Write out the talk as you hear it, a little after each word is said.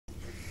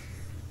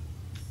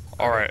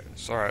Alright,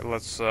 so alright,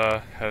 let's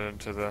head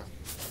into the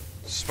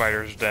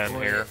spider's den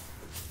here.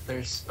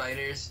 There's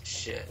spiders?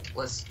 Shit.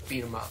 Let's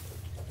beat them up.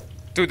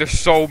 Dude, there's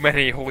so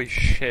many, holy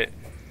shit.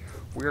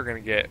 We're gonna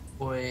get...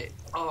 Wait.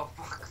 Oh,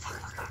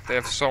 fuck. They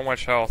have so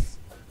much health.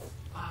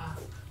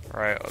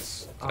 Alright,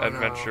 let's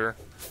adventure.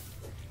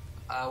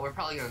 No. We're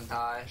probably gonna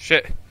die.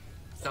 Shit.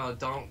 No,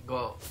 don't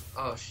go.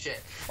 Oh, shit.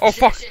 Oh, shit,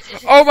 fuck.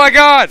 Shit. Oh my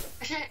god!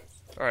 Shit.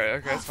 Alright,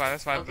 okay, it's fine,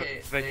 it's fine.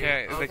 Okay, they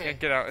okay. can't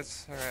get out.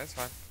 It's alright, it's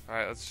fine.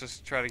 Alright, let's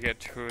just try to get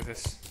to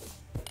this.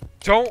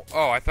 Don't!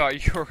 Oh, I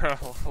thought you were gonna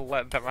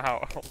let them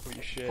out.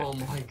 Holy shit. Oh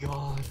my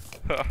god.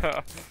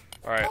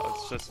 Alright,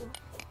 let's just...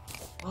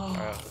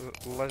 Alright,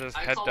 let's just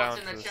head down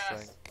to this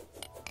thing.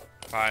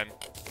 Fine.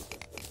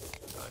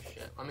 Oh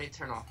shit, let me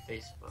turn off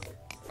Facebook.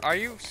 Are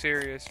you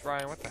serious,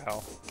 Ryan? What the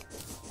hell?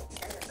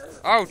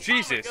 Oh,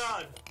 Jesus! Oh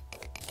my god.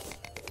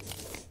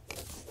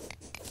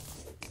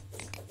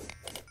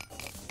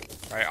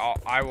 Alright,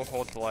 I will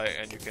hold the light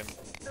and you can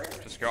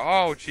just go.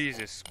 Oh,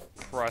 Jesus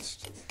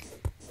Christ.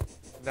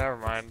 Never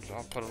mind,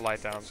 I'll put a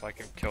light down so I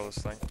can kill this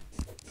thing.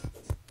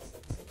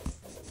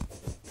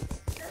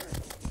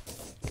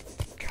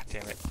 God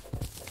damn it.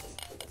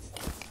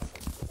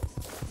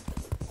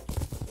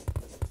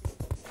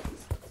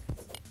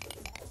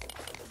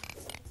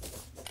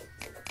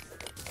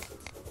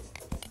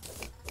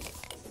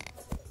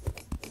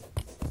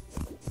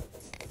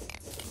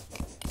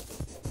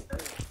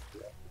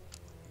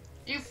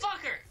 You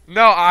fucker!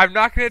 No, I'm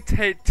not gonna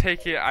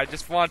take it. I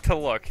just want to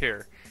look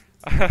here.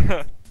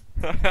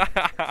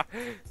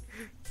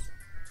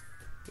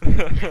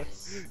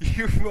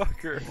 You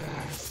fucker.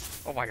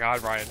 Yes. Oh my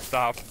god, Ryan,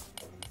 stop.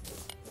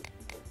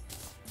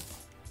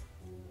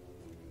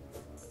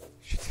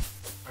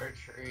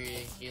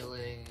 Archery,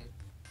 healing,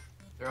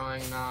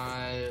 throwing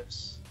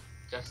knives,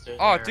 Jester's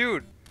Oh, there.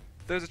 dude,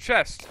 there's a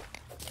chest.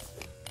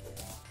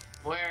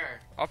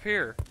 Where? Up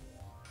here.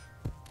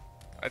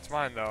 It's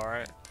mine though,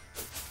 alright?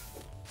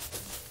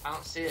 I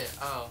don't see it.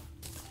 Oh.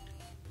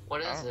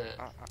 What is it?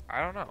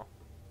 I don't know.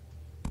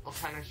 What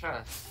kind of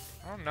chest?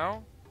 I don't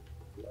know.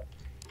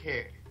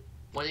 Here.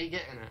 What do you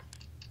get in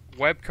it?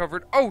 Web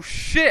covered. Oh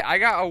shit! I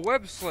got a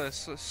web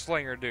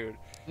slinger, dude.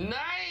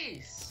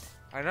 Nice!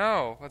 I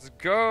know. Let's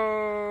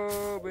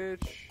go,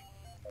 bitch.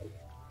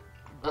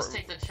 Let's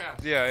take the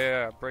chest.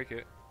 Yeah. Break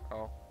it.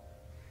 Oh.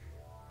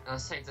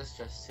 Let's take this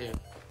chest too.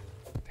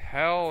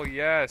 Hell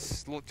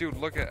yes. Look, dude,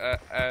 look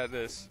at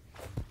this.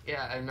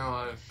 Yeah, I know.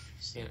 I've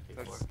seen it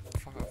before.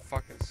 That's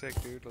fucking sick,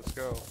 dude. Let's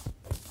go.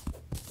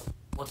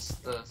 What's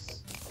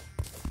this?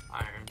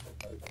 Iron.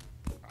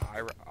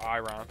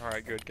 Iron.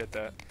 Alright, good. Get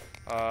that.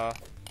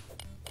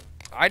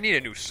 I need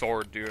a new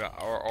sword, dude,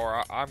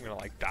 or I'm gonna,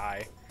 like,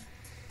 die.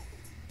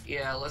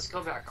 Yeah, let's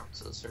go back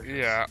onto the surface.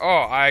 Yeah.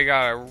 Oh, I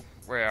got a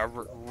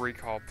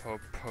recall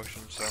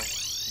potion, so.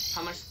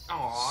 How much?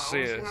 Oh,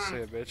 See ya,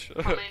 bitch.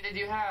 How many did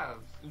you have?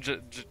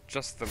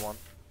 Just the one.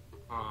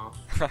 Oh.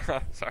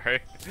 Sorry.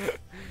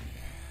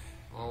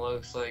 Well,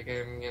 looks like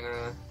I'm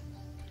gonna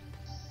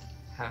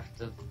have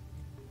to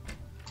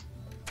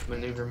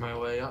maneuver my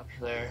way up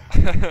there.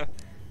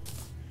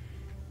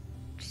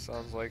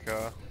 Sounds like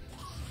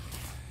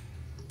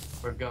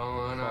We're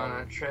going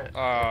on a trip.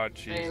 Oh,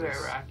 Jesus. Favorite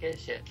rocket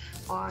ship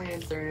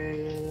flying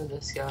through the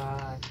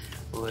sky.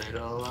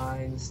 Little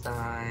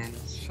Einstein.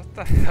 Shut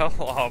the hell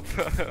up.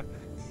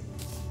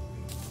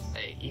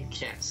 Hey, you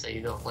can't say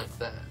you don't like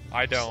that.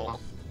 I don't. song.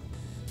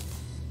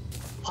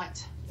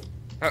 What?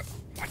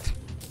 What?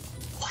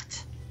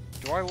 What?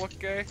 Do I look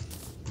gay?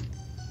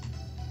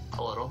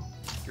 A little.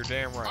 You're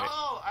damn right.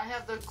 Oh, I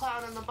have the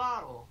cloud in the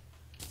bottle.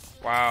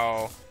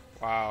 Wow.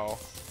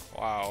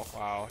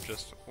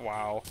 Just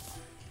wow.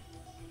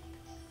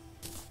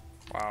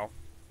 Wow.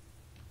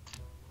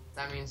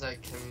 That means I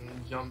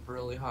can jump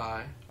really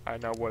high. I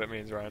know what it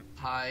means, Ryan.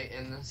 High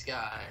in the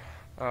sky.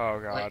 Oh,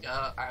 God. Like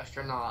a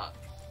astronaut.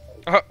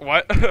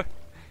 What?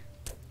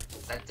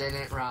 That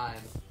didn't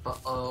rhyme, but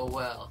oh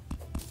well.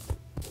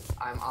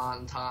 I'm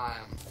on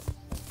time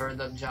for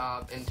the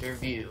job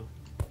interview.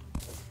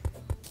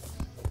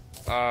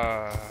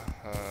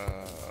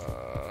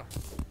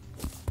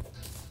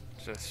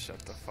 Just shut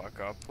the fuck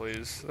up,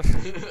 please.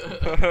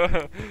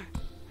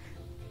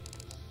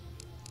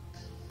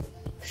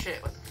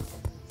 Shit, what the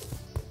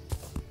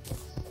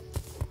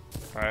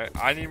Alright,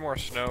 I need more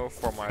snow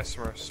for my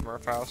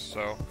Smurf house,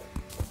 so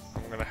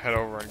I'm gonna head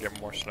over and get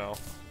more snow.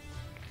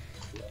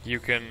 You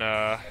can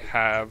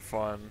have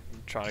fun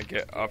trying to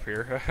get up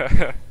here.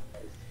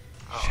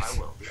 Oh, I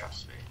will,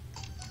 trust me.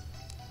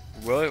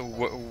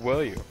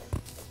 Will you?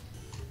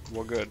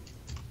 Well, good.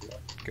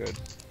 Good.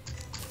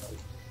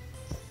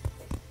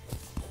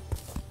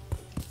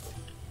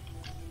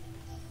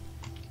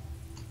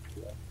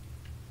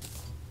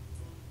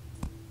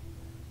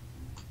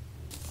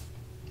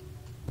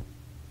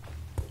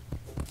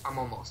 I'm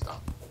almost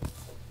up.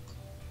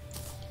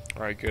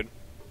 Alright, good.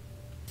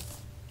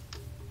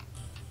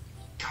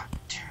 God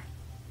damn.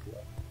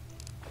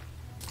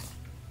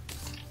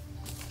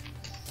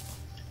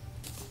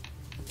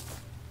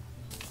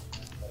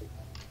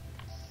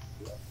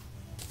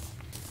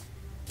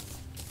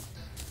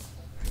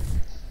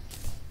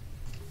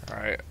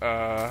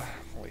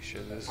 Holy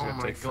shit, this is Oh gonna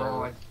my take forever.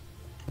 god.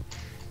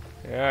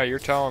 Yeah, you're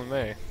telling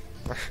me.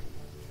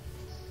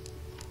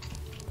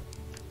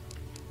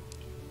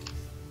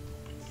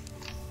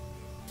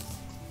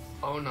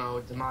 Oh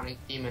no, demonic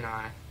demon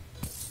eye.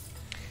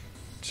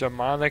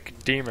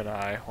 Demonic demon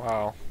eye.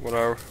 Wow, what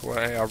a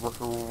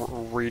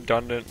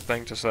redundant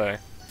thing to say.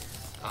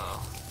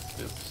 Oh,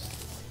 oops.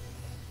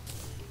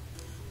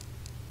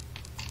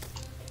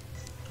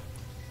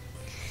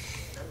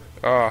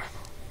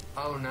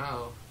 Oh,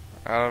 no.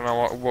 I don't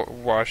know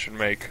what I should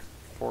make.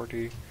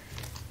 40,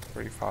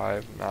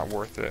 35, not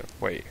worth it.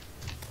 Wait.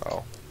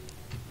 Oh.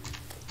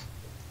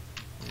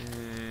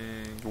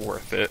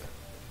 Worth it.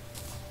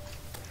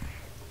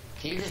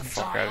 Can you Get the just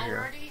fuck die outta here.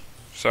 already?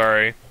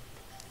 Sorry.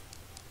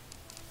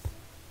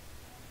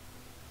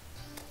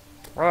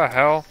 Where the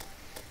hell?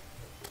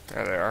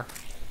 There they are.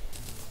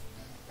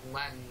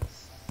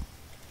 Lens.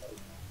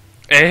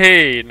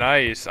 Hey,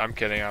 nice. I'm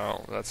kidding. I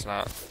don't. That's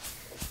not.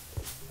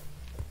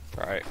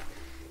 Alright.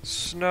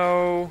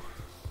 Snow.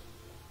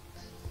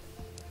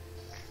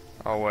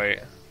 Oh, wait.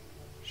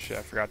 Shit,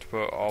 I forgot to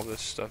put all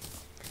this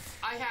stuff.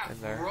 I In have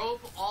there.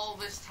 rope all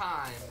this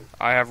time.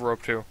 I have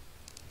rope too.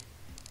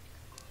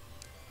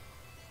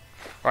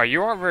 Alright,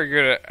 you aren't very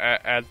good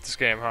at this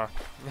game, huh?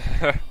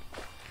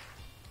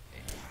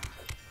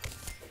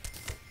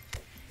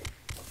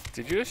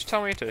 Did you just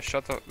tell me to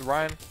shut the...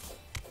 Ryan?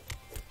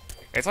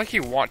 It's like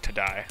you want to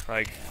die.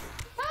 Like...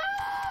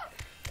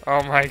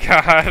 Oh my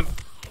god.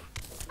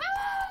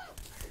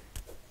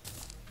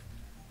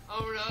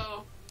 Oh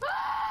no.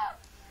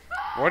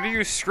 What are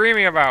you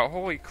screaming about?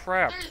 Holy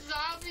crap. There's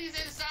zombies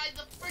inside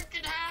the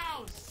freaking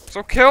house.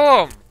 So kill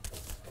them!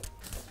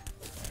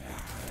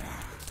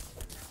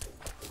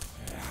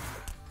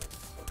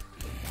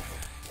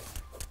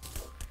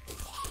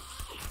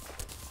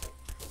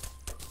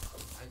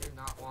 I do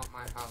not want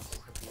my house to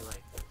be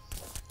like this.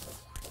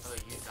 Oh,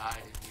 you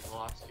died and you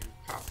lost your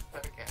copper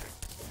pickaxe.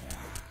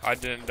 I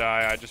didn't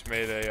die, I just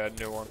made a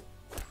new one.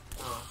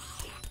 Oh.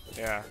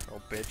 Yeah,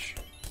 oh bitch.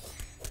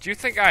 Do you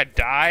think I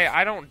die?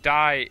 I don't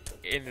die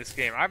in this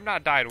game. I've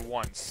not died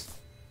once.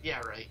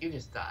 Yeah, right. You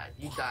just died.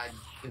 You died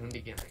in the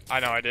beginning. I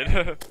know I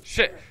did.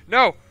 Shit!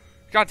 No!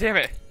 God damn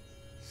it!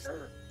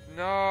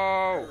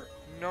 No!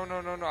 No,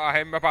 no, no, no.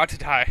 I'm about to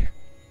die.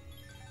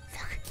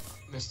 Fuck.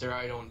 Mister,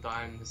 I don't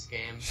die in this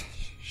game.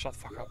 Shut the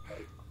fuck up.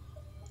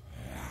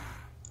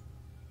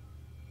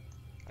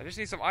 I just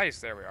need some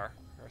ice. There we are.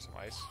 There's some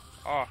ice.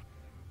 Oh,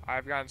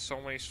 I've gotten so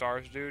many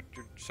stars, dude.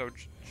 You're so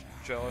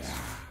jealous.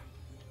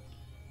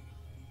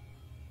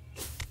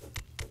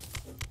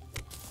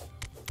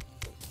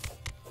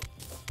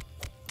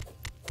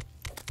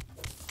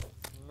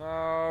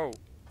 No!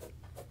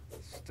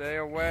 Stay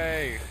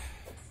away!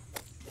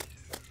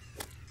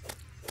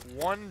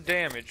 1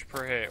 damage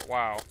per hit.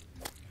 Wow.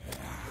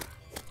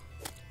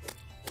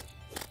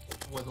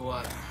 With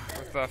what?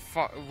 With the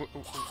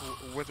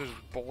with his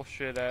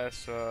bullshit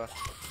ass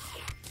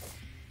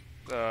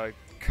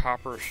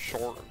copper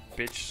short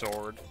bitch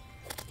sword.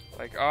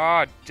 Like,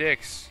 ah,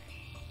 dicks.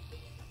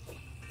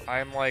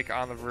 I'm like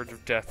on the verge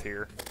of death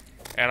here,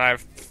 and I have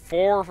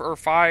 4 or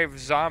 5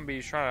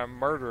 zombies trying to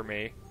murder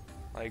me.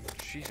 Like,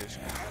 Jesus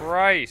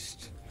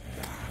Christ.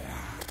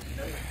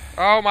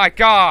 Oh my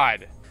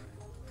god!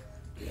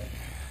 Get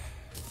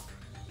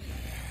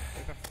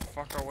the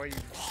fuck away, you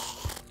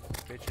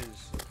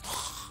bitches.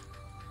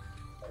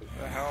 Get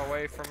the hell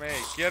away from me.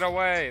 Get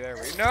away! There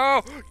we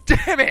No!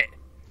 Damn it!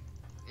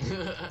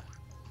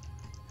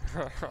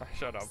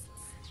 Shut up.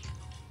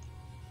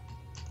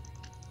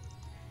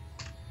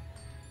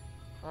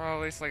 Well,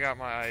 at least I got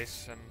my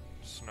ice and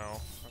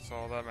snow. That's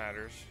all that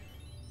matters.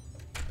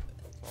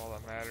 That's all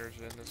that matters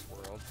in this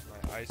world.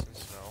 My ice and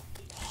snow.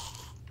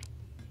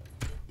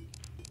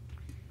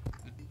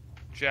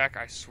 Jack,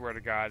 I swear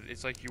to God,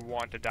 it's like you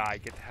want to die.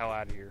 Get the hell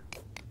out of here.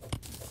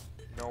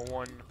 No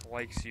one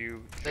likes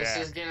you, Jack. This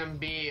is gonna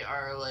be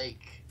our,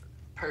 like,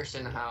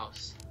 person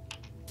house.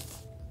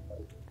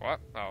 What?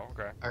 Oh,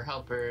 okay. Our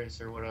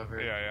helpers or whatever.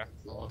 Yeah, yeah.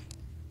 It's called.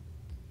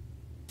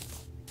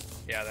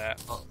 Yeah,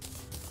 that. Oh.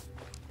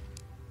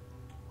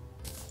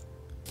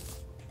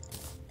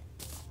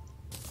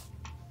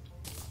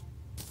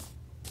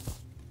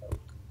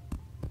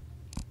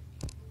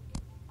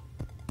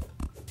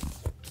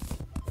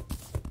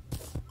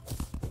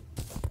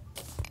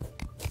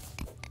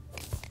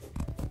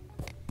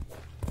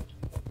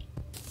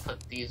 Put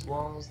these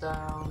walls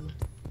down.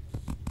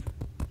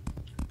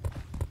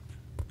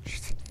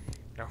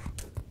 No.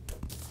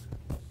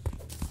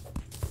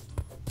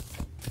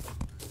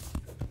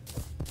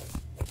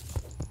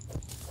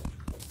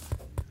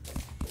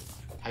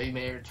 Have you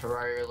made a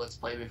Terraria Let's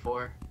Play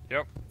before?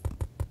 Yep.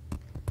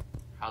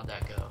 How'd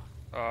that go?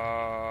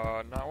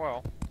 Not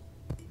well.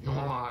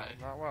 Why?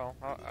 Not well.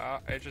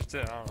 It just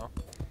did. I don't know.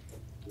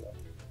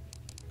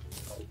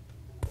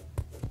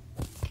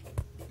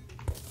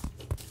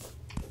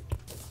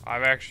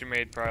 I've actually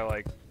made probably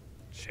like,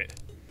 shit,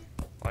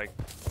 like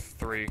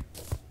 3.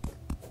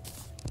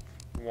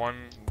 1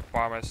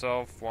 by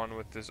myself, 1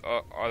 with this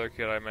other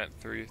kid I met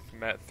through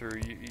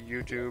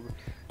YouTube,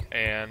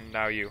 and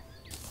now you.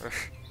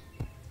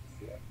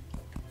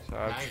 So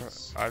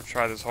Nice. I've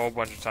tried this whole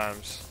bunch of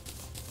times.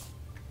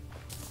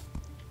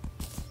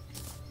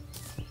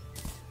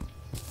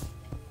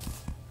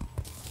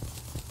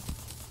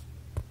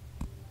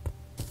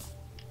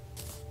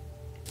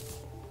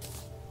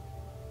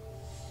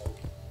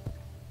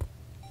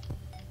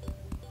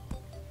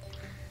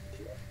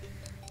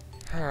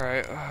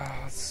 Alright,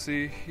 let's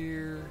see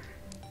here.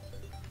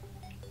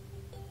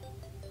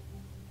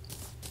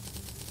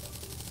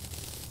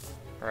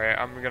 Alright,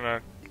 I'm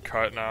gonna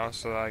cut now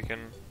so that I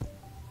can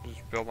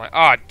just build my.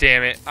 Ah,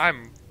 damn it!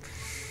 I'm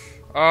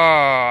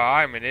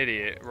an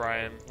idiot,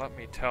 Ryan. Let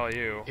me tell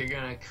you. You're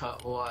gonna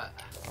cut what?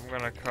 I'm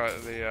gonna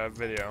cut the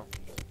video.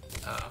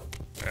 Oh.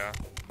 Yeah.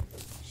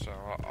 So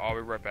I'll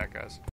be right back, guys.